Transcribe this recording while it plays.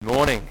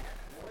Morning.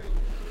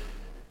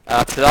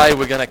 Today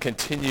we're going to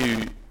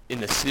continue in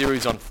the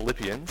series on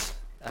Philippians,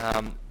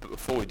 but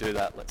before we do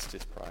that, let's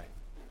just pray.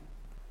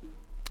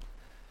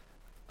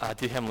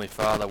 Dear Heavenly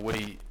Father,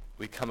 we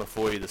come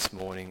before you this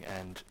morning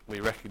and we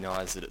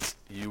recognise that it's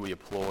you we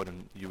applaud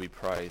and you we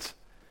praise.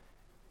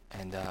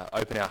 And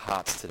open our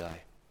hearts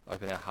today.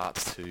 Open our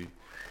hearts to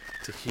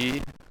hear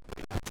what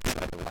you have to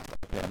say to us.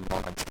 Open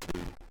our minds to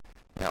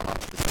our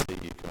eyes to see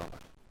you, God.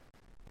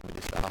 And we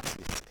just ask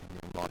this in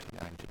your mighty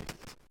name,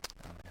 Jesus.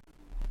 Amen.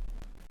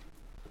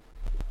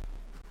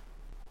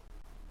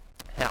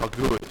 How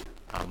good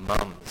are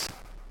mums,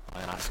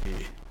 I ask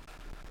you?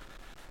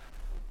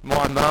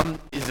 My mum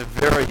is a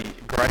very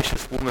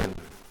gracious woman.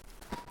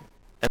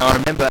 And I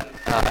remember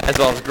as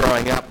I was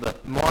growing up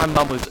that my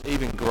mum was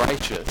even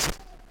gracious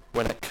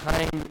when it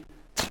came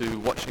to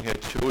watching her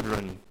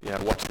children,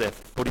 watch their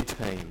footy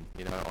team,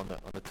 on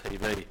the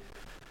TV.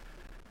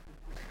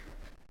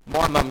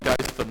 My mum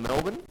goes for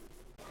Melbourne.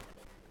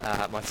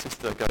 My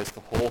sister goes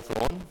for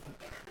Hawthorn.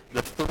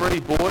 The three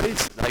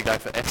boys, they go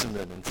for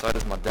Essendon, and so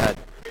does my dad.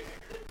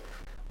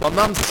 My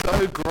mum's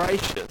so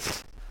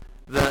gracious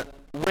that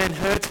when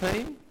her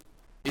team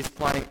is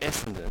playing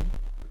Essendon,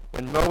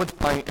 when Melbourne's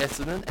playing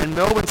Essendon, and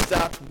Melbourne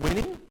starts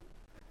winning,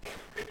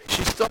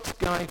 she stops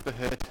going for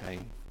her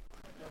team.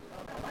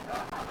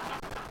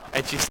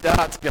 And she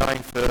starts going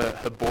for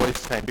her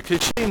boys' team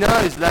because she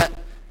knows that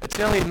it's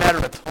only a matter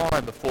of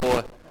time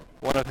before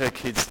one of her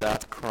kids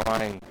starts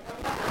crying,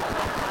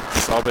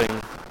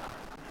 sobbing,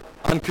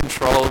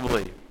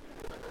 uncontrollably.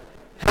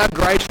 How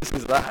gracious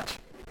is that?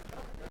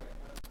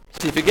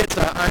 She forgets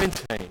her own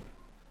team,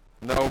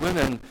 Melbourne,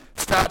 and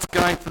starts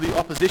going for the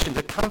opposition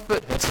to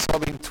comfort her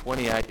sobbing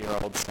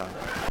 28-year-old son.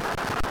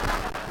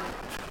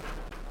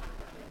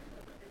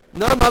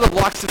 No mother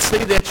likes to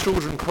see their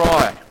children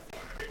cry,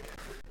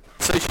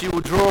 so she will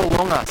draw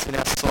along us in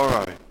our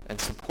sorrow and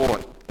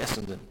support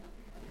Essendon.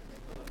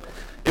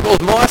 If it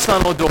was my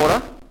son or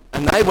daughter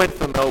and they went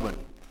for Melbourne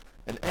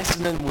and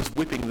Essendon was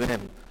whipping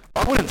them,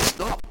 I wouldn't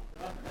stop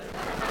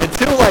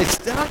until they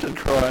started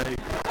crying.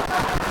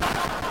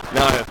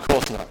 No, of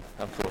course not.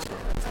 Of course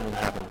not. That wouldn't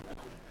happen.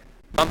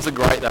 Mums are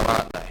great though,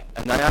 aren't they?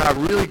 And they are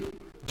really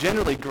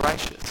generally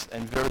gracious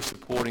and very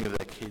supporting of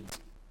their kids.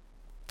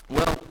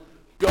 Well,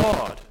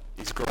 God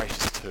is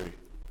gracious too.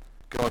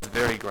 God's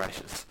very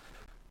gracious.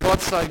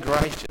 God's so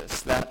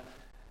gracious that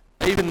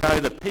even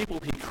though the people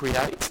he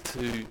creates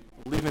to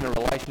live in a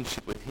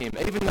relationship with him,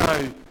 even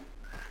though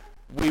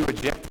we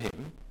reject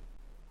him,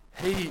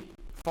 he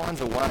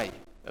finds a way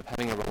of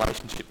having a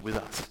relationship with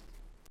us.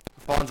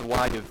 He finds a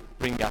way of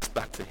bringing us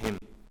back to him.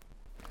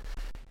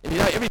 And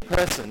every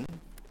person,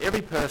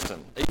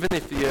 even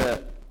if you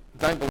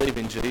don't believe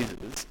in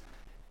Jesus,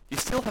 you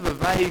still have a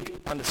vague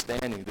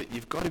understanding that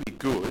you've got to be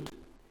good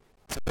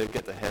to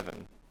get to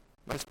heaven.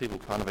 Most people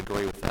kind of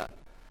agree with that.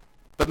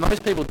 But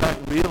most people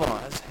don't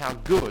realise how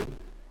good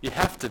you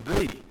have to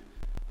be.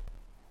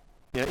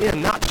 In a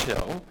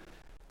nutshell,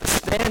 the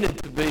standard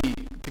to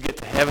get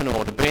to heaven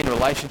or to be in a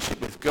relationship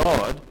with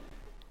God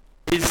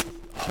is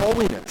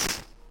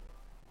holiness.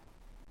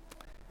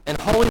 And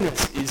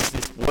holiness is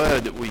this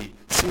word that we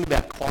sing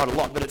about quite a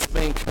lot, but it's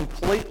being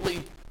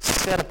completely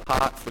set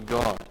apart for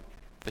God,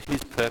 for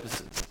his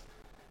purposes.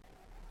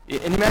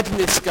 And imagine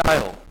this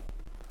scale.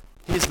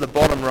 Here's the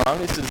bottom rung.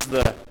 This is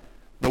the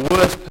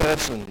worst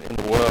person in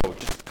the world,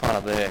 just kind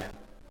of there.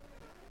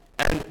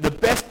 And the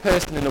best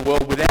person in the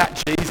world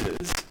without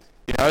Jesus,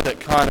 that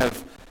kind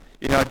of,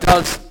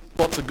 does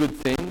lots of good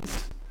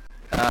things,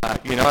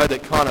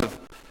 that kind of,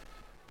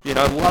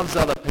 loves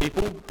other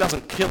people,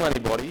 doesn't kill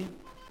anybody,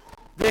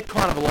 they're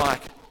kind of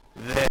like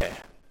there.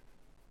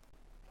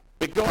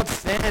 But God's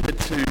standard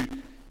to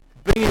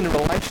be in a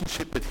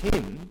relationship with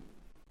him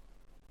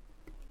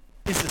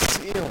is the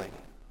ceiling.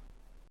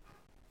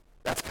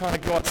 That's kind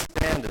of God's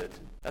standard.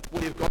 That's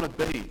what you've got to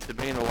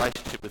be in a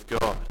relationship with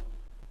God.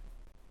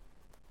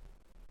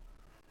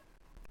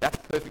 That's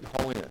perfect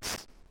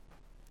holiness,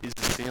 is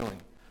the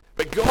ceiling.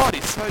 But God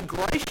is so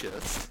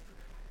gracious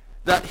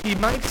that he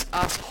makes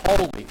us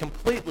holy,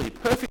 completely,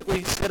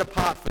 perfectly set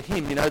apart for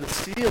him, the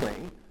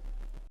ceiling,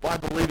 by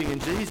believing in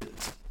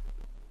Jesus.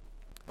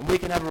 And we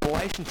can have a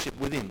relationship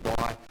with him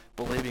by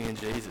believing in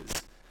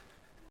Jesus.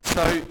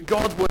 So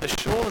God's word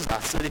assures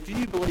us that if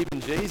you believe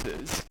in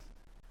Jesus,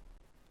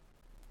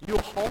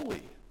 you're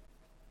holy.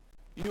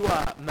 You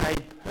are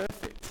made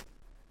perfect.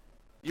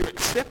 You're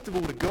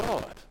acceptable to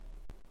God.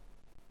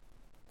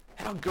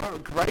 How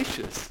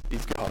gracious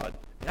is God?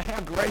 How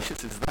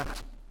gracious is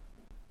that?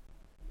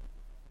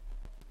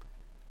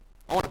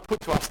 I want to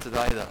put to us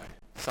today, though,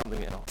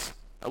 something else.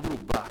 A little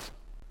but.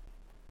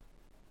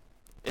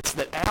 It's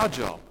that our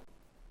job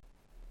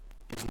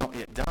is not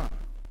yet done.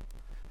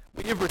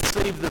 We have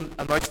received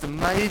the most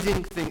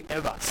amazing thing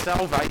ever,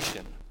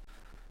 salvation,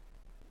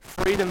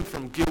 freedom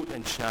from guilt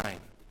and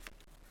shame,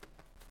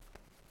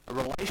 a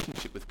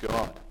relationship with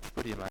God. It's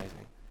pretty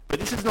amazing. But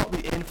this is not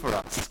the end for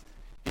us.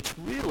 It's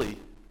really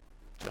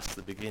just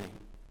the beginning.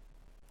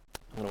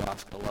 I'm going to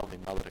ask a lovely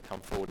mother to come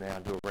forward now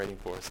and do a reading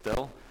for us.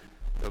 Estelle,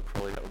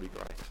 that would be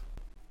great.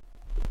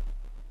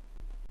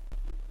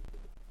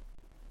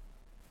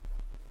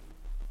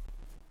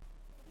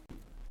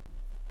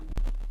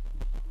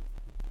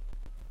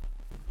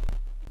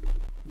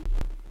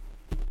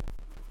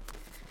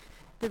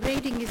 The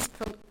reading is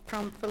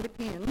from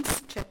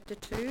Philippians chapter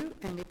 2,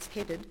 and it's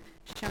headed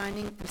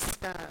Shining as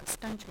Stars.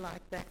 Don't you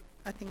like that?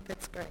 I think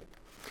that's great.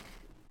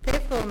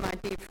 Therefore, my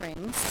dear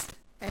friends,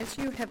 as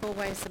you have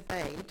always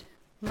obeyed,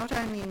 not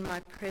only in my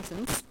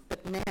presence,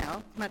 but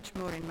now, much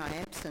more in my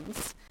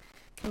absence,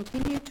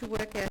 continue to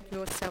work out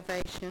your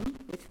salvation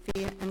with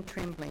fear and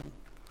trembling.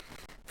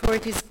 For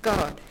it is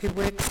God who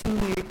works in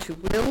you to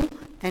will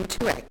and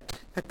to act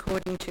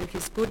according to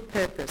his good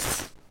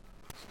purpose.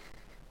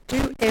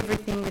 Do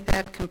everything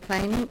without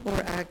complaining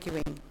or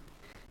arguing,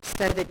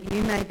 so that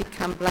you may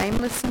become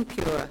blameless and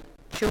pure,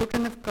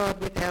 children of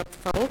God without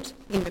fault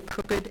in the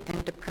crooked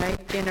and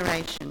depraved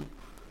generation,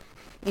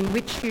 in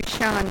which you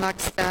shine like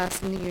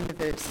stars in the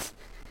universe,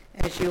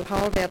 as you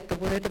hold out the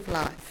word of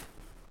life,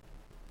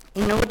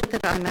 in order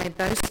that I may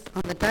boast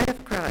on the day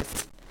of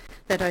Christ,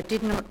 that I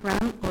did not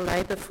run or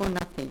labour for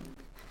nothing.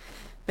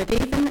 But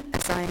even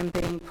as I am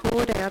being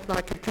poured out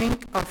like a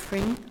drink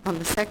offering on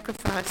the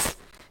sacrifice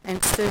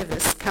and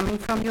service coming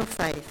from your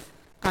faith,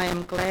 I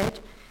am glad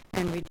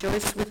and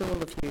rejoice with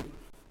all of you.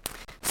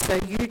 So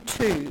you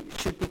too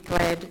should be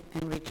glad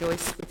and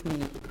rejoice with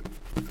me.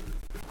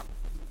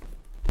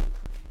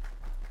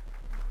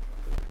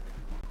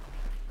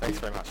 Thanks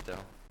very much,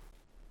 Del.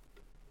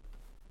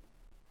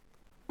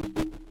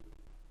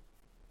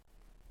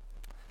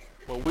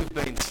 Well, we've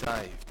been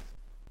saved.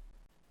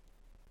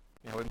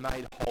 You know, we're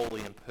made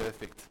holy and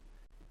perfect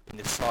in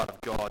the sight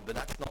of God, but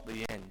that's not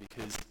the end,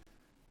 because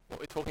what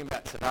we're talking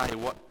about today,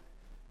 what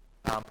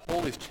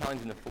Paul is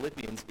challenging the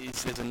Philippians,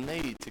 is there's a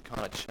need to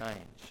kind of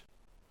change.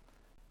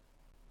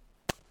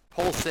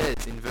 Paul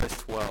says in verse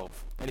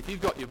 12, and if you've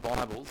got your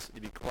Bibles,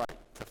 it'd be great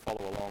to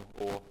follow along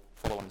or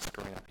follow on the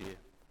screen up here.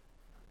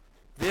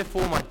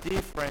 Therefore, my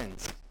dear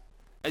friends,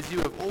 as you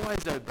have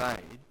always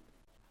obeyed,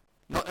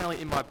 not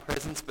only in my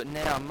presence, but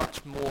now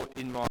much more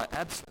in my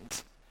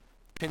absence,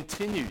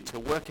 continue to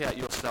work out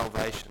your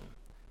salvation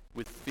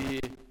with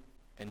fear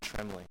and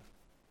trembling.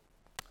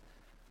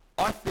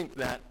 I think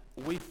that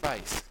we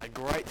face a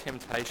great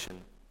temptation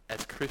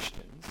as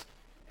Christians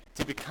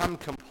to become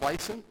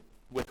complacent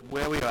with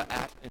where we are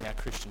at in our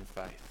Christian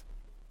faith.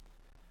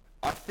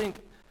 I think,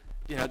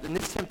 and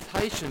this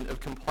temptation of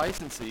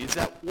complacency is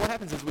that what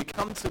happens is we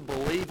come to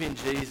believe in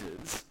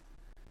Jesus.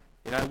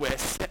 We're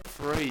set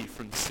free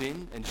from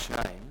sin and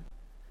shame.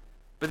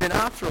 But then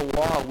after a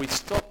while, we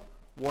stop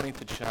wanting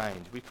to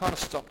change. We kind of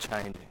stop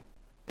changing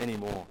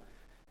anymore.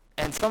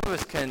 And some of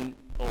us can,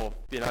 or,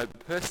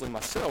 personally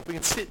myself, we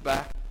can sit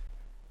back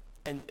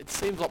and it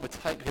seems like we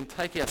can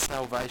take our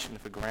salvation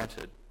for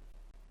granted.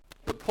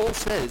 But Paul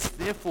says,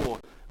 therefore,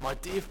 my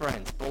dear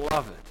friends,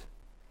 beloved,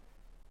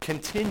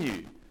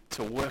 continue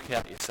to work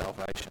out your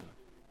salvation.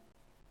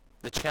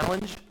 The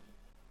challenge,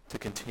 to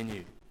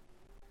continue.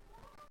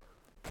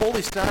 Paul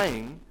is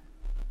saying,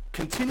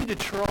 continue to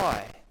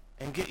try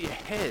and get your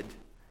head,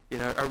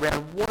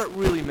 around what it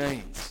really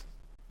means,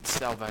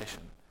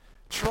 salvation.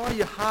 Try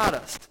your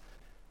hardest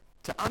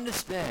to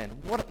understand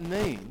what it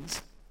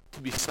means to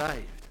be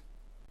saved,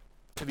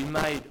 to be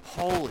made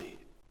holy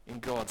in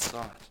God's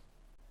sight.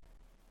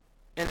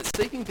 And it's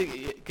seeking to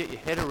get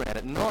your head around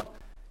it, not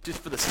just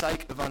for the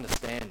sake of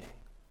understanding,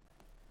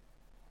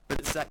 but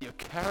it's that your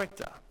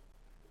character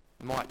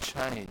might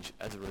change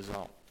as a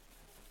result.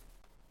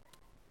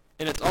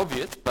 And it's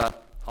obvious,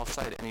 but I'll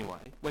say it anyway.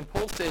 When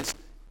Paul says,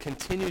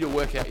 continue to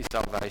work out your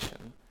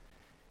salvation,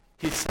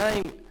 he's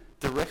saying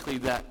directly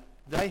that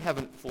they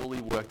haven't fully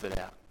worked it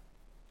out.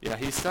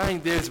 He's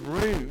saying there's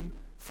room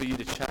for you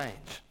to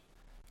change,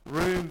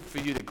 room for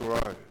you to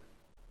grow,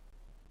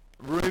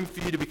 room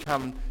for you to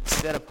become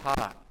set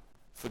apart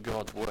for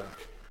God's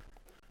work.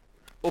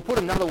 Or put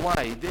another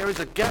way, there is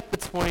a gap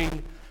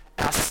between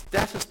our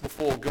status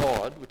before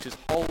God, which is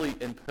holy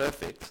and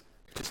perfect,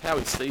 which is how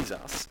he sees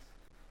us,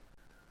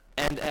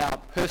 and our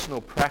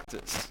personal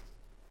practice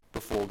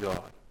before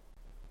God.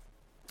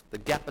 The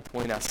gap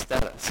between our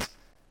status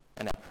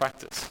and our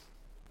practice.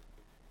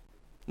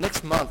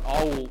 Next month,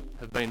 I will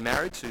have been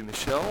married to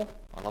Michelle,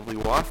 my lovely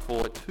wife,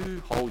 for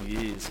 2 whole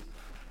years.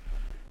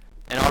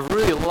 And I've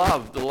really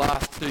loved the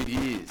last 2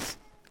 years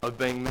of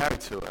being married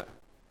to her.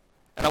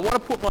 And I want to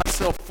put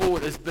myself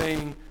forward as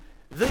being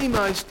the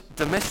most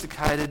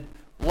domesticated,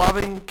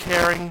 loving,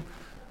 caring,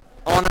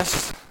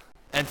 honest,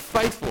 and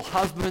faithful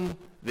husband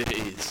there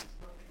is.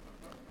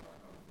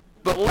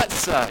 But let's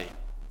say,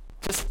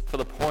 just for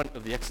the point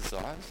of the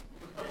exercise,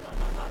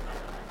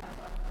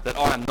 that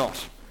I am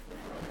not.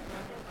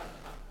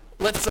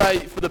 Let's say,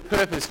 for the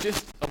purpose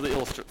just of the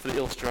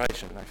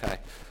illustration, okay,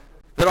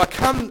 that I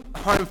come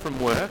home from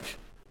work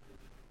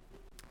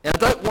and I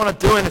don't want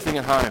to do anything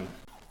at home.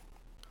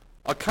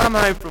 I come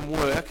home from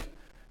work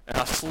and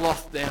I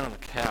sloth down on the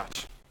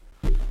couch.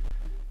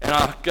 And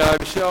I go,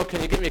 Michelle,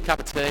 can you get me a cup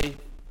of tea?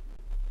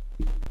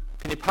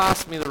 Can you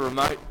pass me the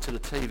remote to the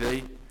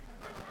TV?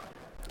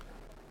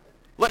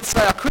 Let's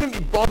say I couldn't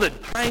be bothered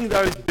paying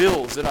those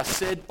bills that I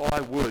said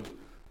I would.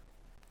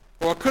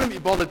 Or I couldn't be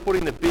bothered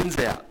putting the bins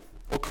out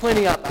or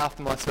cleaning up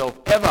after myself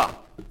ever.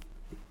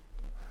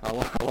 I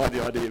like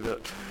the idea of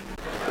it.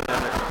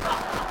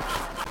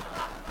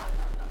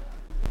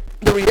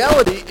 the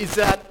reality is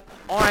that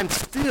I'm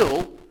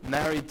still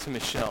married to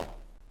Michelle.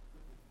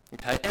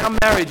 Okay, our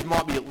marriage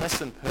might be less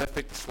than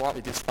perfect,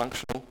 slightly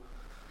dysfunctional,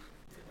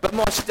 but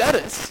my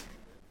status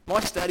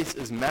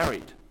is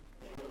married.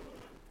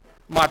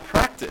 My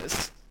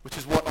practice, which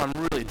is what I'm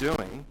really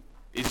doing,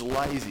 is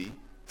lazy,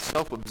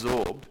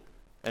 self-absorbed,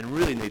 and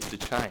really needs to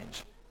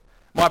change.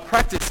 My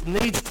practice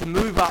needs to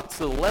move up to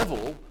the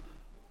level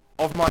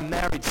of my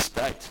married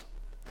state.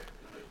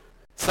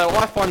 So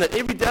I find that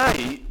every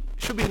day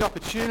should be an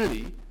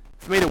opportunity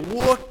for me to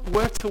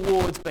work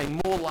towards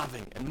being more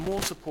loving and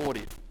more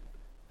supportive,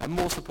 a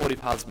more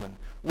supportive husband,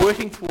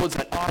 working towards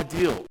that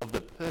ideal of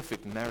the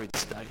perfect married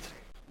state.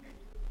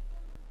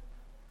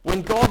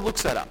 When God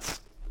looks at us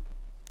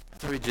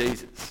through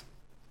Jesus,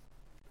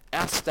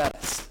 our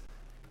status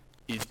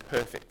is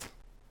perfect,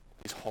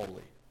 is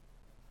holy.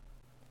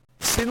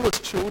 Sinless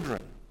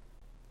children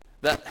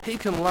that he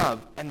can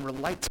love and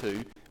relate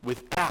to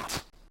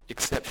without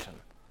exception.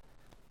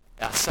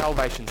 Our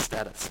salvation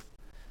status.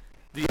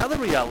 The other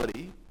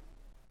reality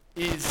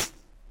is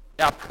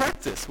our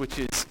practice, which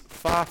is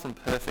far from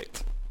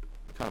perfect.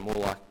 Kind of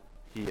more like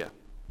here.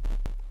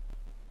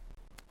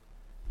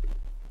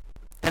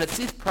 And it's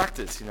this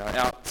practice,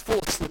 it's full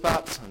of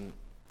slip-ups,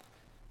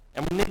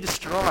 and we need to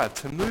strive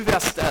to move our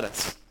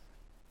status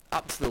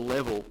up to the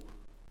level,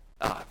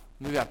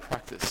 move our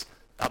practice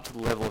up to the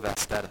level of our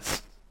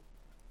status.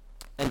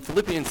 And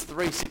Philippians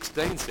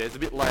 3:16 says, a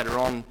bit later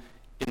on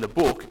in the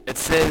book, it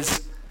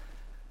says,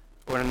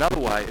 or in another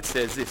way, it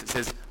says this. It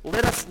says,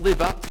 let us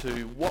live up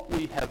to what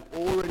we have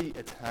already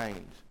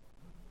attained.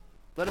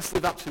 Let us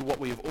live up to what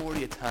we have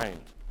already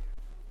attained.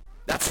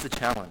 That's the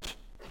challenge.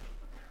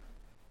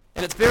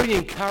 And it's very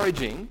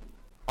encouraging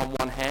on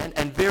one hand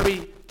and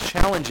very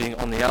challenging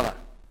on the other.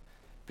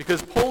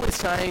 Because Paul is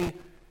saying,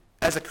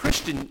 as a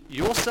Christian,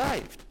 you're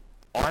saved.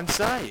 I'm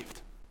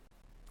saved.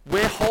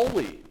 We're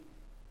holy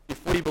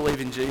if we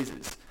believe in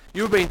Jesus.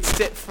 You've been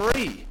set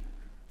free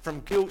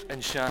from guilt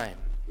and shame.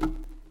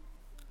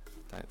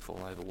 Don't fall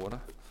over water.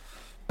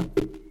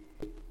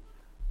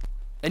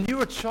 And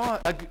you're a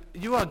child.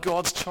 You are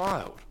God's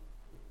child.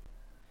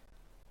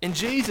 In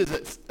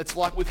Jesus, it's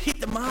like we've hit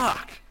the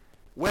mark.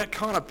 We're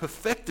kind of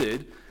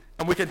perfected,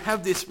 and we can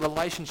have this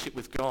relationship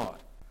with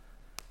God.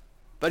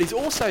 But he's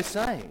also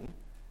saying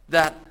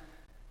that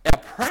our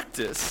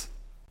practice,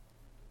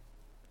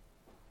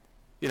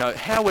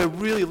 how we're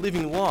really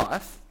living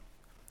life,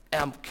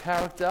 our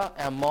character,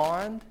 our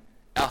mind,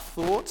 our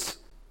thoughts,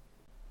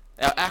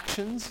 our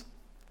actions,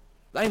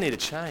 they need to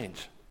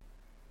change.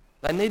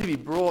 They need to be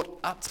brought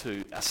up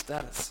to our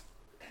status.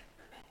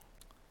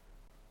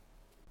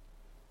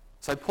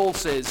 So Paul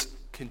says,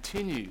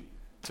 continue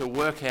to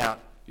work out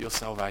your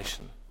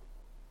salvation.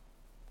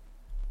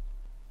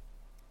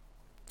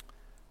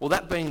 Well,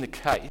 that being the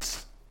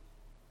case,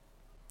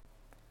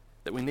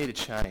 that we need to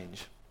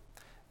change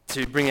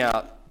to bring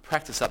our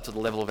practice up to the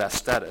level of our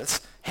status,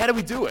 how do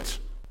we do it?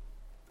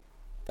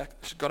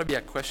 That's got to be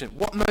our question.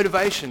 What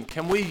motivation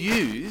can we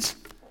use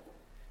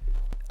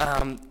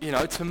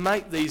to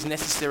make these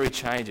necessary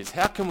changes?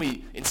 How can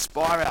we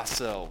inspire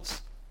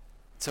ourselves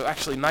to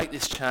actually make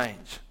this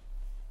change?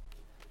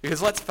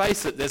 Because let's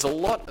face it, there's a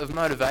lot of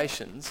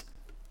motivations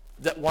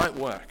that won't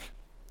work,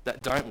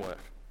 that don't work.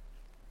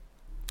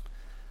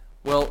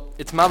 Well,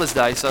 it's Mother's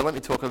Day, so let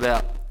me talk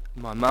about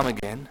my mum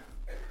again.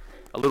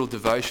 A little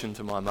devotion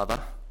to my mother.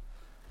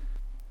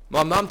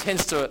 My mum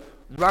tends to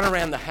run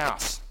around the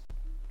house.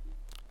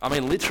 I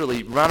mean,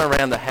 literally run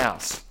around the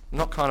house,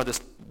 not kind of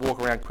just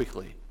walk around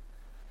quickly.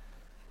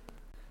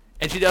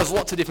 And she does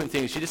lots of different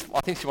things.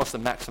 I think she wants to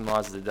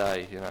maximise the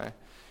day,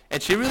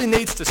 And she really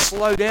needs to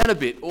slow down a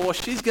bit, or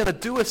she's going to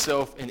do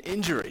herself an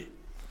injury.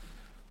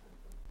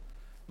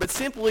 But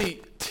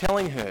simply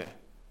telling her,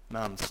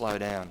 Mum, slow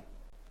down.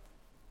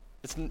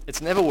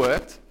 It's never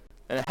worked,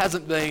 and it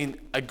hasn't been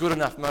a good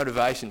enough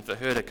motivation for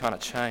her to kind of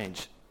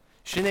change.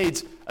 She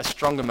needs a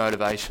stronger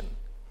motivation.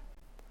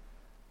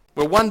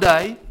 Well, one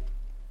day,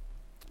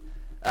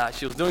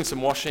 she was doing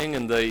some washing,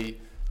 and the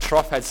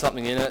trough had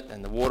something in it,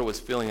 and the water was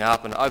filling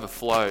up and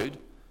overflowed,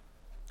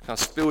 kind of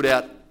spilled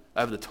out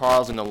over the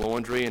tiles in the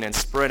laundry, and then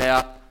spread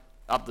out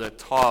up the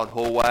tiled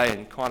hallway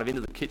and kind of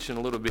into the kitchen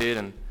a little bit.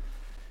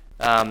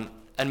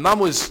 And Mum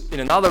was in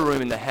another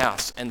room in the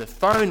house, and the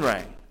phone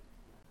rang.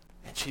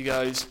 And she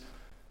goes,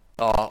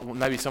 oh, well,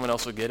 maybe someone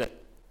else will get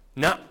it.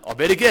 No, I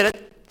better get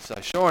it. So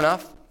sure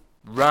enough,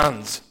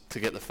 runs to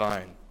get the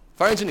phone.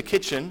 Phone's in the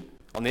kitchen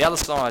on the other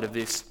side of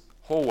this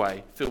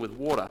hallway filled with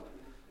water,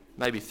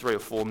 maybe 3 or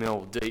 4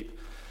 mil deep.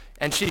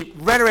 And she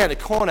ran around the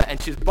corner,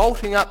 and she's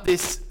bolting up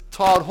this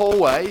tiled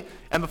hallway,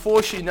 and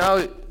before she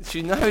knows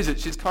it,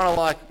 she's kind of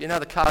like,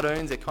 the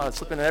cartoons, they're kind of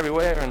slipping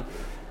everywhere,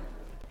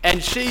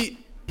 and she,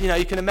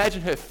 you can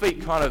imagine her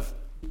feet kind of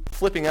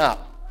flipping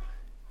up,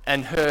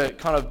 and her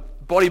kind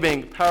of body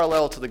being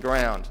parallel to the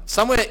ground.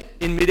 Somewhere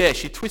in midair,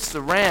 she twists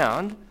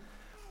around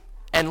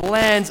and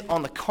lands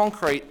on the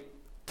concrete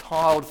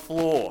tiled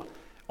floor,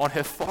 on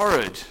her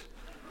forehead.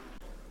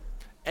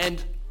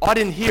 And I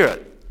didn't hear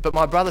it, but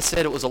my brother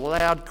said it was a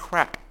loud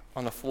crack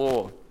on the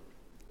floor.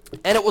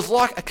 And it was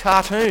like a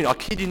cartoon, I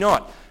kid you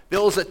not.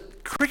 There was a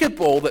cricket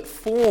ball that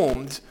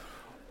formed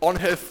on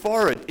her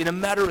forehead in a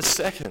matter of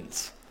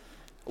seconds,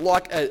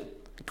 like a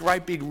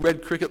great big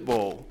red cricket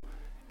ball.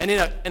 And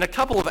in a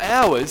couple of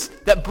hours,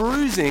 that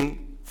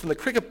bruising from the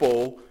cricket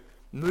ball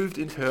moved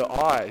into her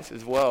eyes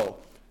as well.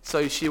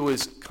 So she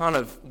was kind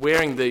of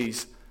wearing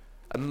these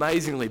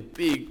amazingly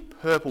big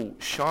purple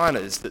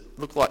shiners that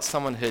looked like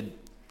someone had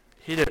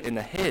hit her in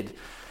the head.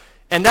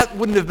 And that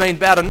wouldn't have been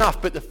bad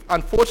enough, but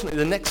unfortunately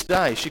the next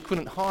day she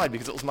couldn't hide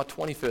because it was my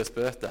 21st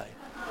birthday.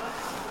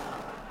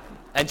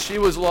 And she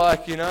was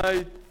like,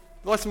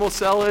 like some more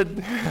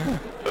salad,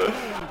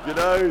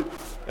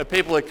 and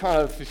people are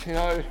kind of,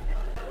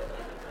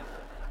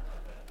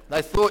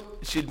 they thought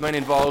she'd been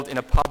involved in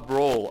a pub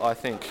brawl, I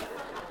think.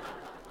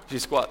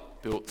 She's quite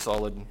built,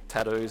 solid,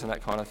 tattoos and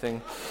that kind of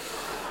thing.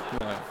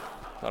 No,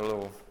 not at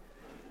all.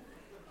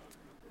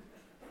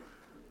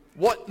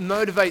 What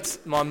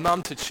motivates my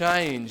mum to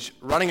change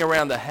running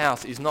around the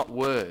house is not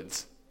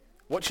words.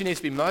 What she needs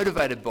to be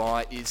motivated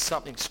by is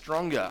something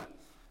stronger.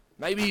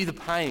 Maybe the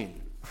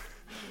pain,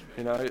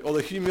 or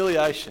the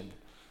humiliation.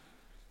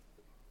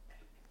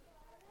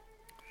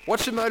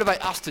 What should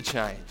motivate us to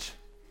change?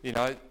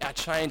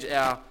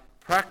 Our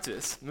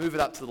practice, move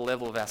it up to the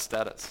level of our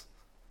status.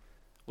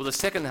 Well, the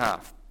second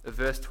half of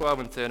verse 12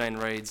 and 13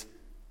 reads,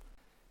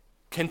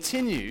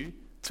 "Continue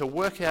to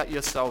work out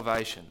your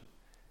salvation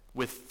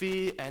with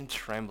fear and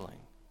trembling,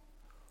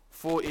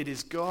 for it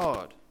is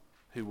God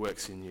who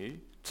works in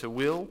you to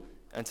will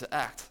and to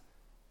act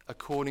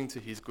according to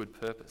his good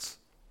purpose."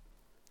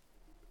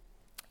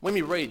 When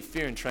we read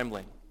fear and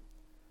trembling,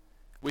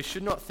 we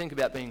should not think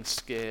about being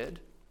scared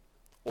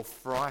or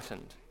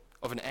frightened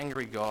of an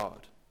angry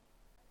God,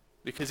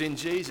 because in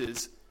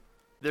Jesus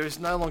there is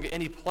no longer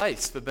any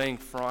place for being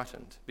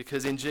frightened,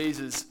 because in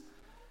Jesus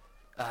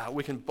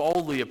we can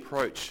boldly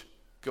approach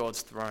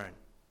God's throne.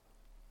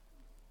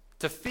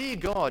 To fear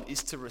God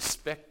is to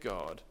respect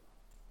God,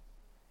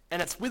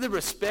 and it's with a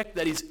respect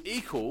that is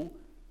equal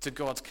to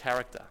God's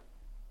character.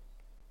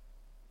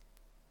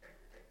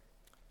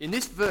 In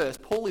this verse,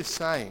 Paul is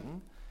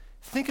saying,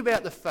 think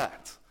about the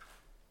fact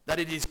that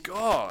it is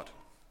God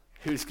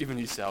who has given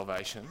you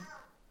salvation,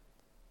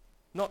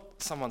 not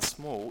someone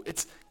small.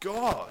 It's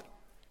God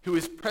who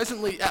is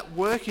presently at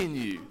work in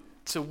you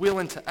to will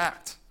and to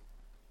act.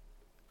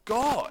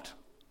 God.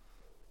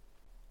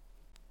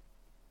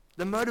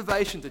 The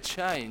motivation to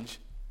change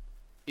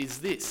is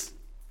this: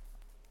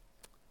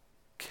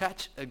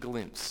 catch a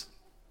glimpse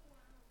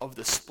of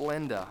the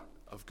splendor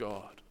of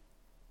God,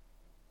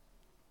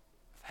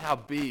 how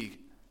big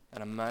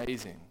and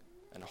amazing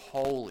and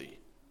holy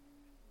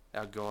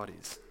our God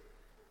is,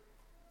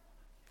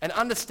 and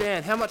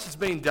understand how much has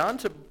been done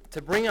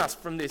to bring us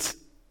from this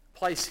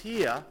place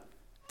here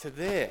to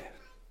there,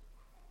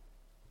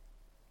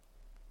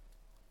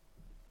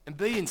 and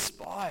be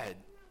inspired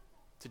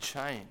to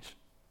change.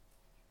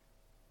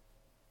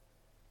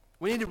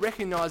 We need to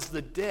recognize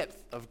the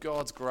depth of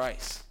God's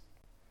grace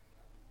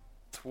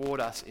toward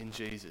us in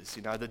Jesus.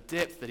 The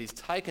depth that he's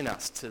taken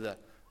us to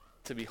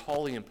be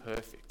holy and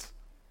perfect.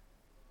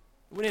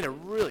 We need to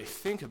really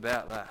think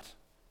about that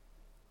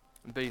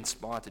and be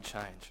inspired to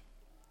change.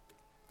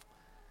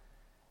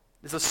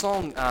 There's a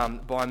song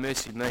by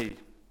Mercy Me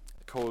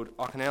called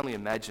 "I Can Only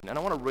Imagine," and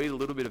I want to read a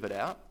little bit of it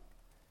out.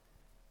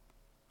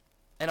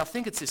 And I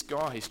think it's this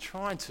guy who's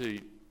trying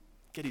to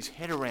get his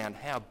head around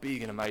how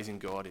big and amazing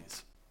God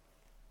is.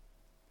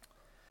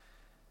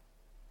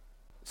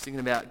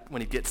 Thinking about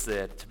when he gets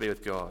there to be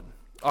with God.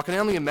 "I can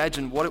only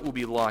imagine what it will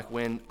be like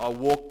when I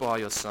walk by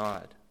your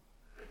side.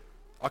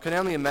 I can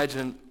only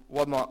imagine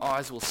what my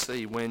eyes will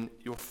see when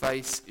your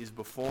face is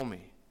before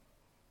me.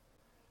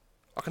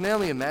 I can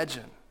only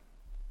imagine,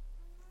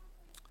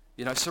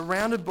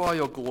 surrounded by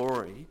your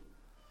glory,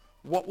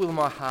 what will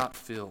my heart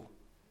feel?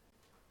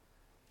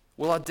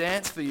 Will I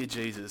dance for you,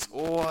 Jesus,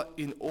 or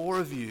in awe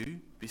of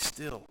you be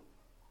still?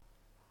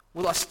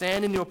 Will I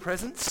stand in your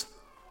presence,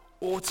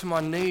 or to my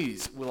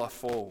knees will I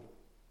fall?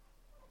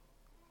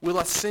 Will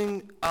I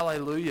sing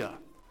Alleluia,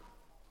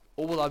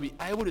 or will I be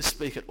able to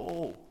speak at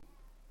all?"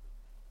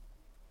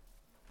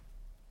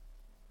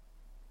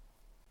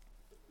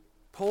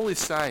 Paul is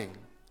saying,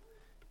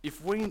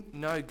 if we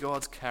know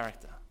God's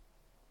character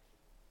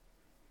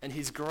and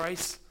his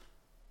grace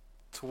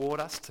toward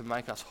us to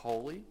make us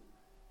holy,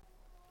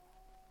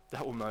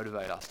 that will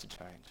motivate us to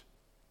change.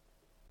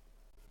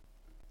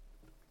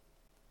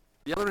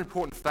 The other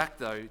important fact,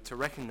 though, to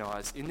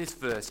recognize in this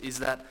verse is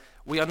that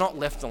we are not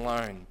left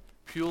alone,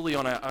 purely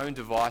on our own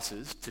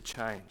devices to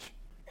change,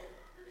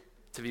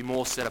 to be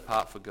more set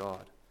apart for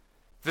God.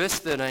 Verse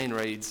 13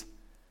 reads,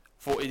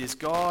 "For it is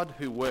God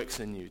who works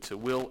in you to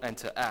will and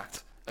to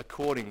act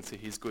according to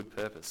his good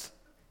purpose."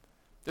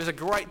 There's a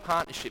great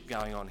partnership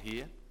going on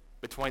here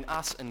between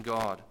us and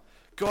God.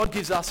 God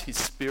gives us his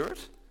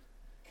Spirit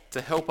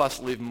to help us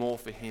live more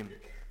for him,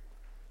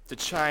 to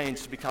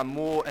change, to become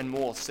more and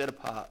more set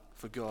apart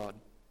for God.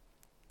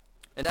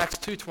 And Acts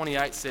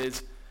 2:28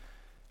 says,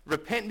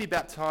 "Repent and be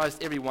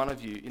baptized, every one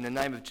of you, in the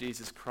name of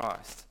Jesus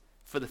Christ,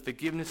 for the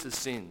forgiveness of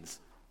sins,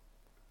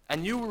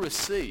 and you will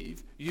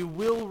receive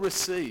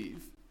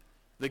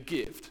the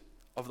gift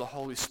of the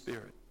Holy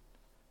Spirit.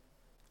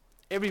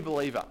 Every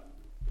believer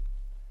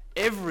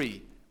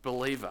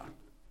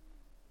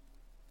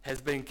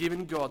has been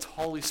given God's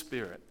Holy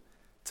Spirit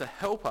to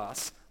help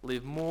us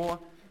live more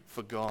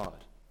for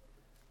God.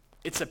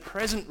 It's a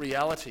present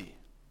reality.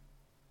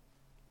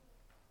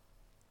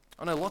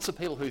 I know lots of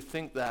people who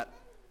think that,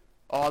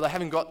 they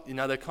haven't got,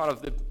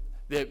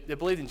 they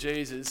believe in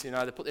Jesus,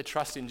 they put their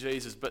trust in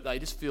Jesus, but they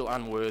just feel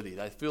unworthy.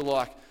 They feel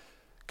like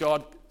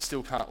God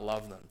still can't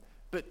love them.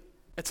 But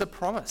it's a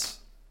promise.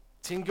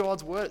 It's in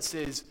God's word. It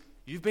says,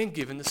 you've been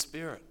given the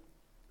Spirit.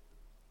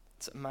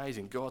 It's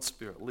amazing, God's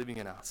Spirit living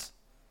in us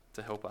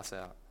to help us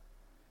out.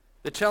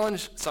 The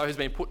challenge, has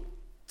been put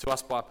to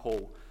us by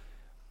Paul.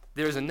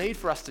 There is a need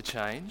for us to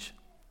change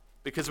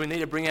because we need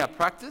to bring our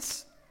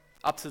practice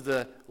up to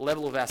the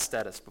level of our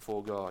status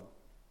before God.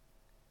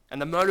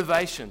 And the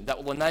motivation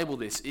that will enable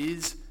this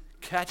is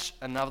catch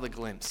another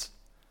glimpse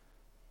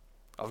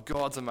of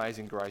God's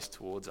amazing grace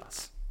towards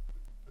us.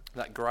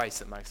 That grace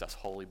that makes us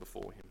holy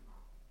before Him.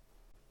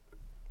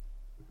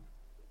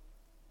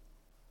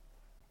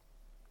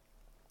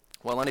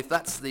 Well, and if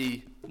that's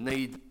the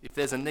need, if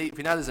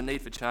we know there's a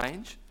need for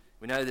change,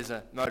 we know there's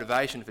a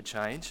motivation for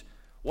change,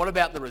 what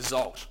about the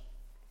result?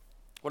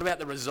 What about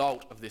the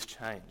result of this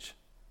change?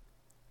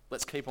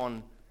 Let's keep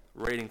on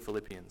reading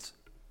Philippians.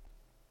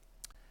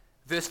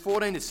 Verse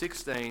 14 to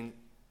 16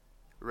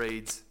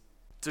 reads,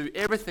 "Do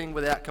everything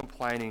without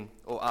complaining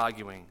or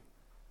arguing,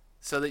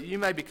 so that you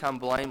may become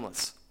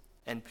blameless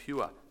and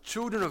pure,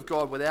 children of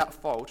God without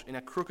fault in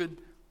a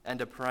crooked and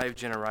depraved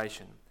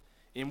generation,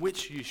 in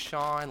which you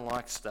shine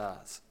like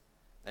stars,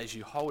 as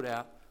you hold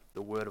out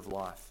the word of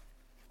life."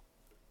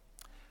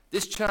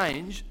 This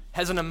change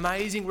has an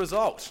amazing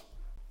result,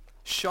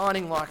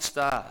 shining like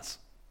stars.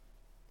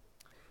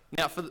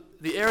 Now, for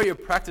the area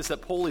of practice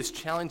that Paul is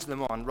challenging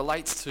them on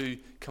relates to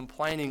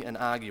complaining and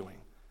arguing.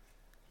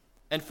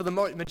 And for the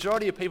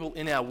majority of people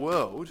in our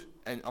world,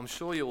 and I'm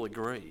sure you'll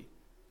agree,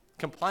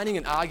 complaining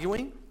and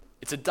arguing,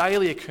 it's a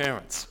daily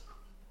occurrence.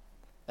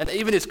 And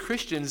even as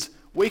Christians,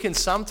 we can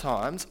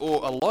sometimes,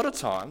 or a lot of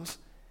times,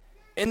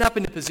 end up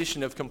in a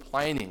position of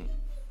complaining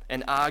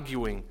and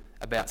arguing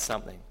about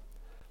something.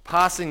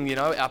 Passing,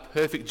 our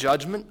perfect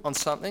judgment on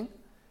something,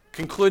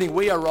 concluding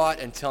we are right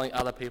and telling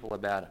other people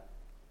about it.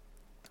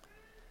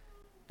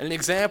 And an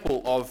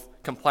example of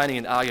complaining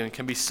and arguing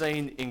can be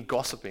seen in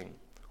gossiping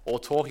or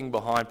talking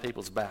behind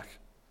people's back.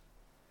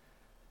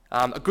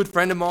 A good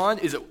friend of mine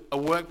is at a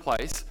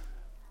workplace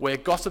where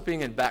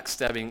gossiping and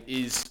backstabbing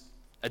is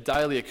a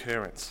daily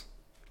occurrence.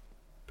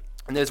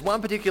 And there's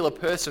one particular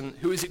person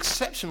who is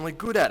exceptionally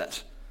good at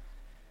it.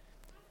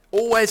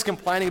 Always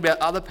complaining about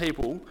other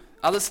people,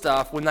 other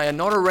staff when they are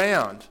not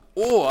around,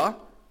 or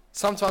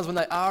sometimes when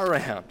they are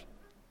around.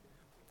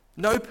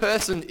 No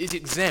person is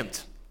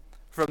exempt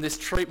from this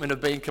treatment of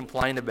being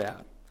complained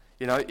about.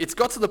 It's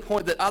got to the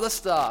point that other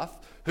staff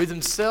who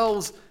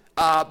themselves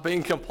are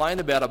being complained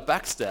about or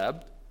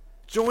backstabbed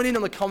join in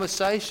on the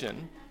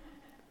conversation,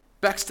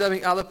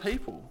 backstabbing other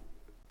people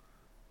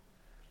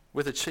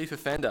with a chief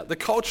offender. The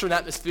culture and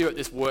atmosphere at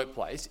this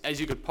workplace, as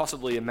you could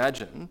possibly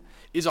imagine,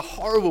 is a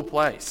horrible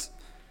place.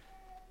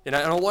 And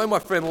although my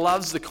friend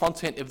loves the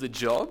content of the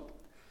job,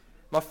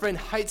 my friend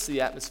hates the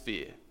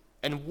atmosphere,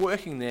 and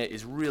working there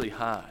is really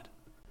hard.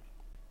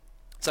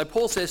 So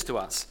Paul says to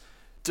us,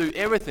 do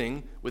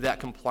everything without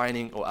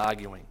complaining or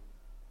arguing.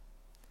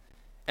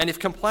 And if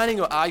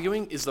complaining or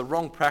arguing is the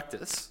wrong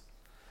practice,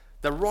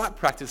 the right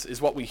practice is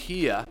what we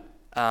hear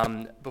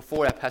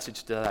before our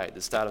passage today, at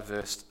the start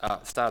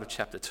of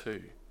chapter 2.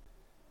 It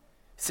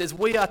says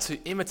we are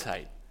to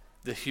imitate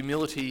the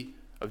humility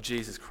of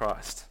Jesus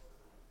Christ,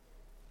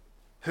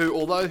 who,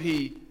 although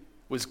he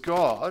was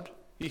God,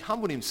 he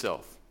humbled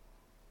himself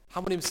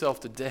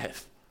to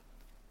death.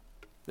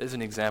 There's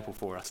an example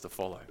for us to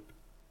follow.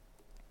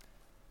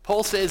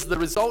 Paul says the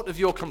result of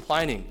your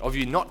complaining, of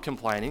you not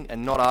complaining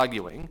and not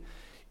arguing,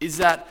 is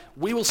that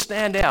we will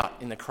stand out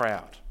in the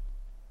crowd.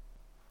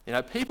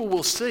 People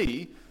will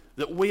see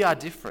that we are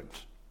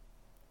different.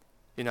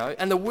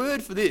 And the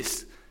word for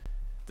this,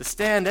 to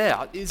stand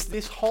out, is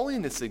this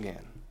holiness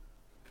again.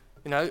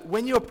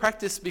 When your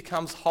practice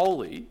becomes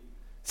holy,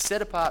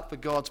 set apart for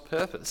God's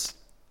purpose,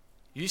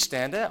 you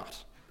stand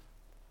out.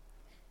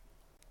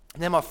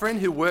 Now, my friend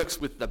who works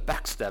with the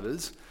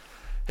backstabbers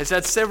has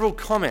had several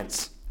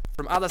comments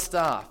from other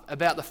staff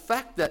about the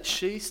fact that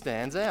she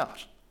stands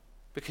out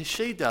because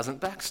she doesn't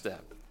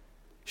backstab.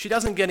 She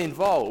doesn't get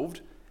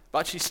involved,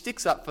 but she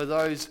sticks up for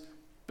those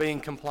being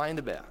complained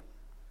about.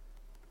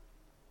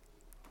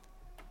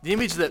 The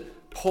image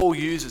that Paul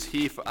uses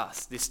here for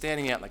us, this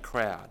standing out in the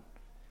crowd,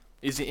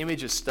 is the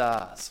image of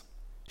stars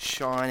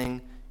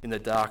shining in the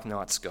dark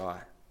night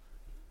sky.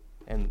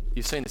 And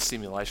you've seen the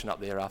simulation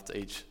up there after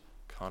each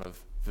kind of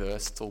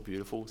verse. It's all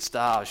beautiful.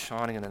 Stars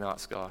shining in the night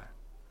sky.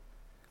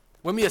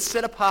 When we are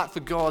set apart for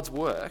God's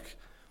work,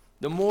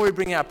 the more we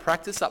bring our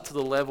practice up to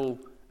the level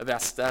of our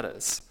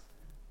status,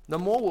 the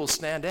more we'll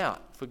stand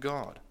out for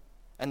God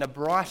and the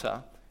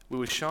brighter we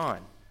will shine.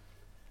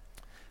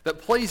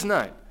 But please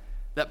note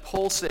that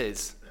Paul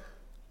says,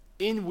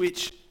 in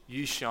which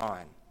you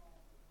shine.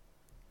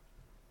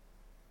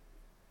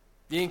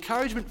 The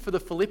encouragement for the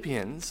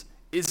Philippians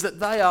is that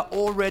they are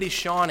already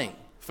shining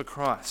for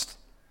Christ.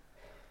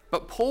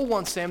 But Paul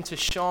wants them to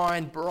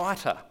shine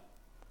brighter.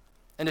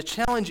 And the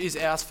challenge is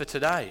ours for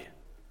today.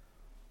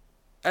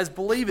 As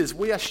believers,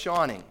 we are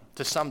shining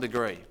to some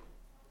degree.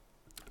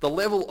 The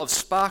level of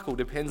sparkle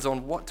depends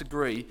on what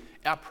degree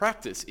our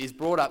practice is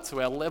brought up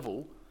to our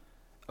level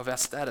of our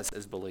status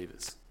as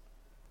believers.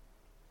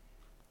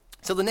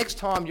 So the next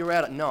time you're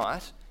out at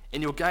night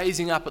and you're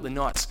gazing up at the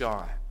night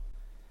sky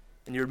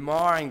and you're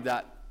admiring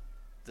the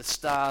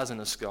stars in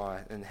the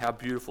sky and how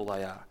beautiful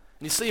they are,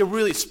 and you see a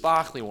really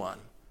sparkly one,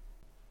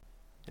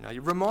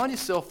 you remind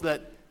yourself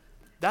that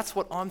that's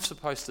what I'm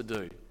supposed to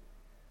do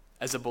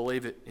as a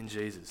believer in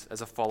Jesus,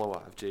 as a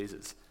follower of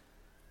Jesus.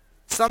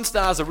 Some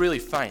stars are really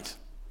faint,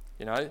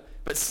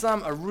 but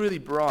some are really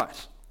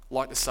bright,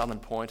 like the Southern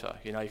Pointer.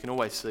 You can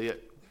always see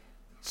it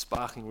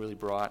sparkling really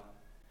bright.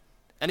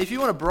 And if you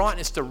want a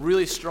brightness to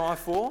really strive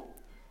for,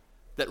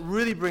 that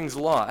really brings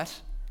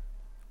light,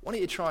 why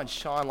don't you try and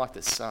shine like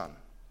the sun?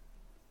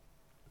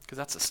 Because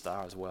that's a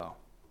star as well.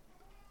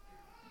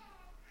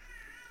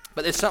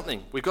 But there's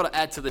something we've got to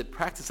add to the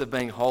practice of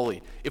being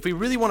holy. If we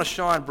really want to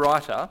shine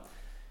brighter,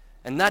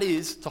 and that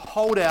is to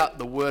hold out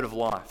the word of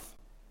life.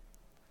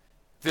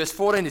 Verse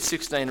 14 to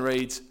 16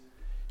 reads,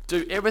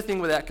 "Do everything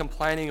without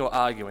complaining or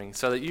arguing,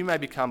 so that you may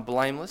become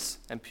blameless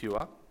and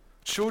pure,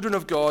 children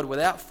of God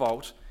without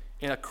fault,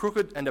 in a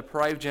crooked and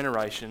depraved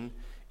generation,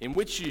 in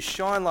which you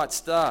shine like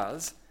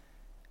stars,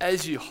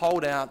 as you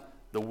hold out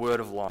the word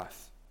of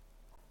life."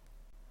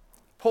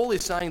 Paul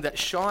is saying that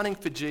shining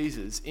for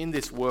Jesus in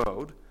this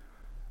world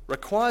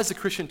requires the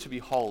Christian to be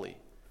holy,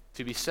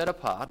 to be set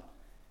apart,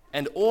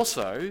 and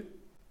also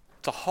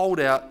to hold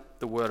out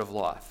the word of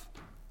life.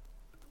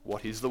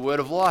 What is the word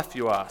of life,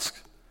 you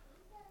ask?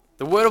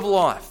 The word of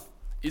life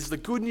is the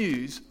good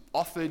news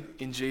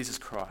offered in Jesus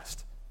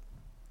Christ.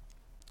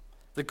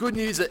 The good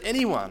news that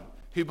anyone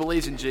who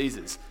believes in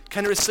Jesus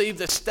can receive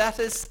the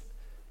status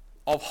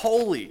of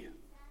holy,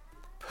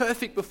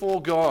 perfect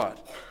before God,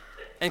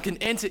 and can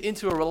enter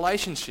into a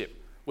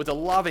relationship with a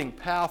loving,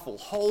 powerful,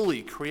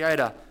 holy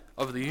creator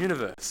of the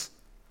universe.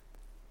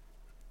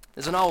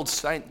 There's an old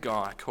saint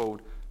guy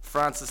called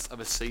Francis of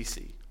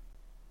Assisi,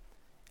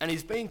 and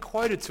he's been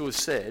quoted to have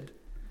said,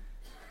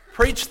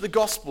 "Preach the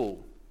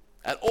gospel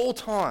at all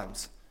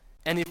times,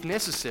 and if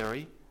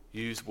necessary,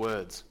 use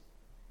words."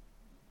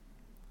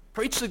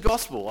 Preach the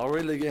gospel, I'll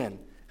read it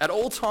again, at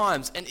all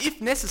times, and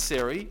if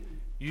necessary,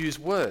 use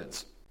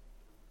words.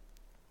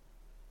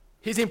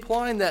 He's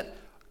implying that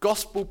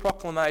gospel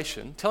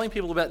proclamation, telling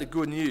people about the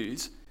good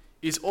news,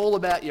 is all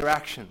about your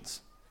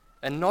actions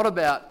and not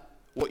about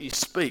what you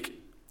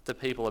speak to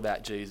people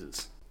about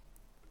Jesus.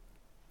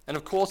 And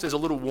of course, there's a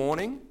little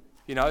warning,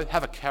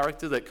 have a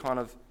character that kind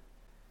of,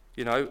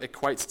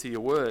 equates to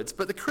your words.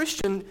 But the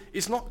Christian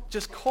is not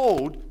just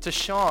called to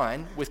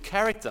shine with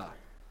character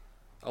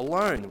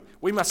alone.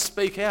 We must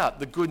speak out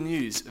the good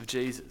news of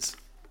Jesus.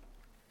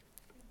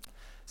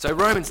 So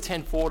Romans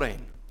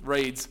 10:14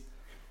 reads,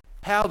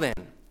 "How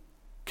then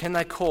can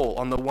they call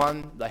on the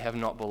one they have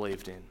not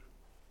believed in?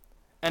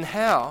 And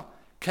how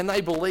can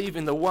they believe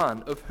in the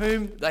one of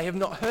whom they have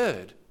not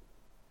heard?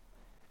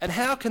 And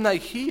how can they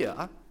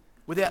hear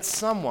without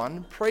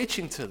someone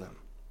preaching to them?"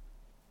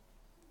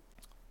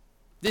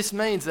 This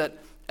means that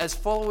as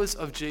followers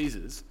of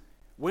Jesus,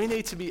 we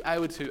need to be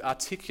able to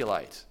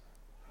articulate,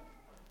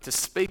 to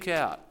speak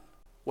out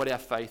what our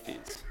faith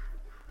is.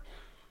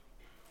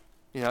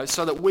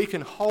 So that we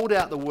can hold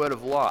out the word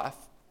of life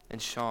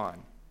and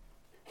shine.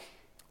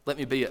 Let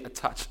me be a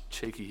touch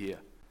cheeky here.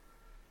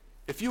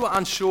 If you are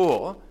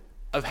unsure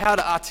of how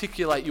to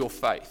articulate your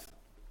faith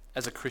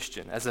as a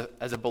Christian, as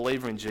a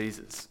believer in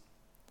Jesus,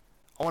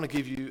 I want to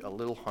give you a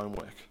little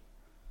homework.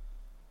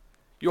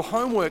 Your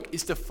homework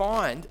is to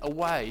find a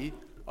way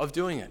of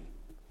doing it.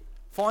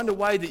 Find a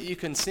way that you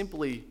can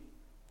simply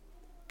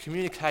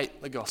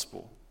communicate the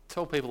gospel,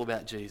 tell people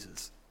about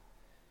Jesus,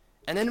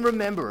 and then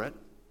remember it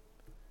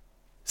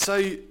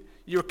so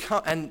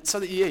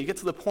that you get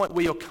to the point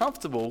where you're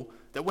comfortable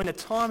that when the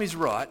time is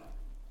right,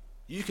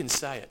 you can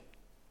say it.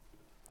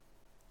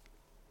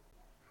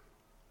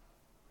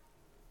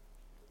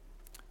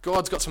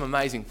 God's got some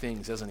amazing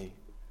things, hasn't he,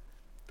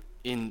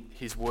 in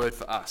his word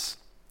for us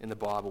in the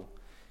Bible.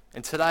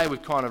 And today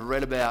we've kind of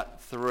read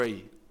about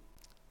 3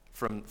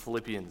 from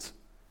Philippians.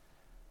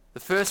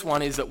 The first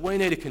one is that we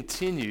need to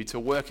continue to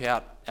work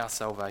out our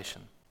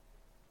salvation,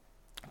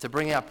 to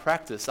bring our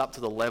practice up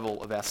to the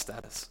level of our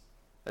status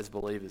as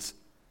believers.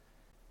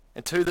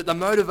 And 2, that the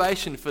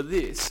motivation for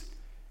this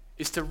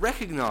is to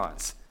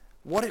recognize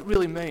what it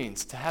really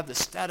means to have the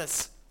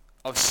status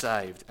of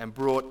saved and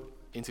brought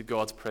into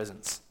God's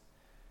presence.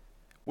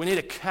 We need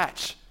to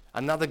catch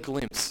another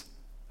glimpse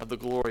of the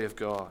glory of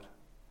God,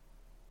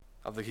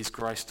 of his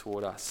grace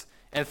toward us.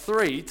 And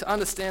 3, to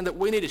understand that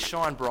we need to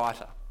shine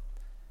brighter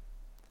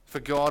for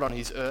God on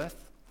his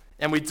earth.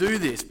 And we do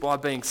this by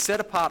being set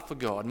apart for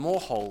God, more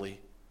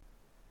holy,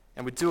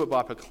 And we do it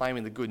by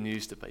proclaiming the good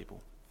news to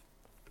people.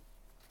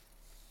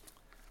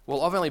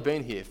 Well, I've only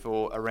been here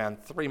for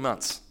around 3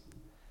 months,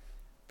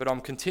 but I'm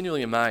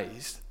continually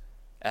amazed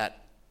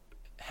at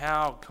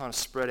how kind of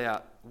spread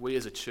out we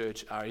as a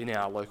church are in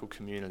our local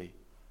community.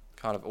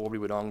 Kind of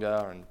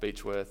Albury-Wodonga and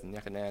Beechworth and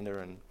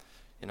Yakananda and,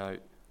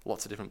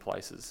 lots of different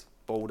places.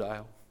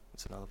 Baldale,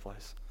 it's another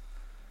place.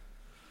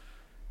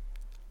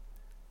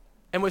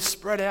 And we're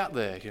spread out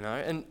there,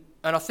 and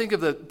I think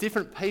of the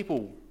different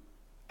people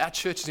our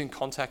church is in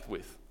contact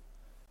with.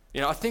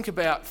 I think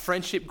about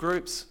friendship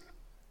groups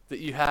that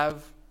you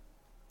have,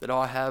 that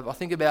I have. I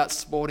think about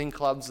sporting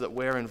clubs that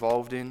we're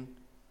involved in,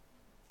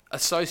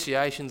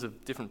 associations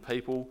of different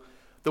people,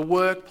 the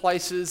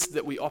workplaces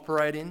that we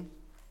operate in,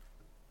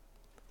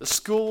 the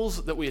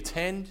schools that we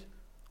attend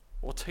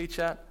or teach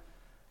at,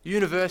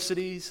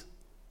 universities,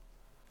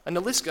 and the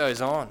list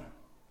goes on.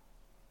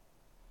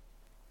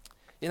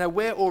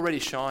 We're already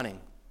shining,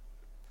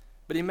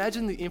 but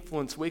imagine the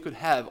influence we could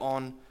have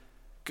on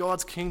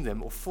God's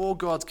kingdom or for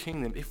God's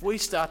kingdom if we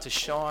start to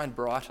shine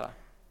brighter.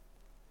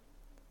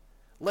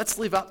 Let's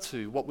live up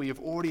to what we have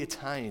already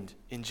attained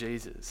in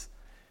Jesus.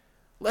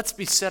 Let's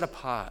be set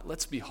apart.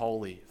 Let's be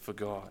holy for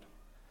God.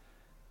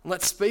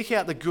 Let's speak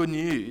out the good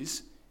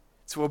news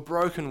to a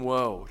broken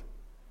world.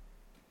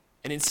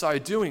 And in so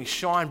doing,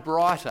 shine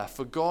brighter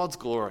for God's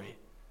glory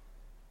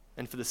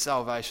and for the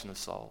salvation of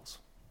souls.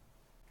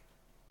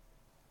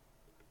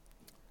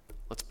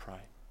 Let's pray.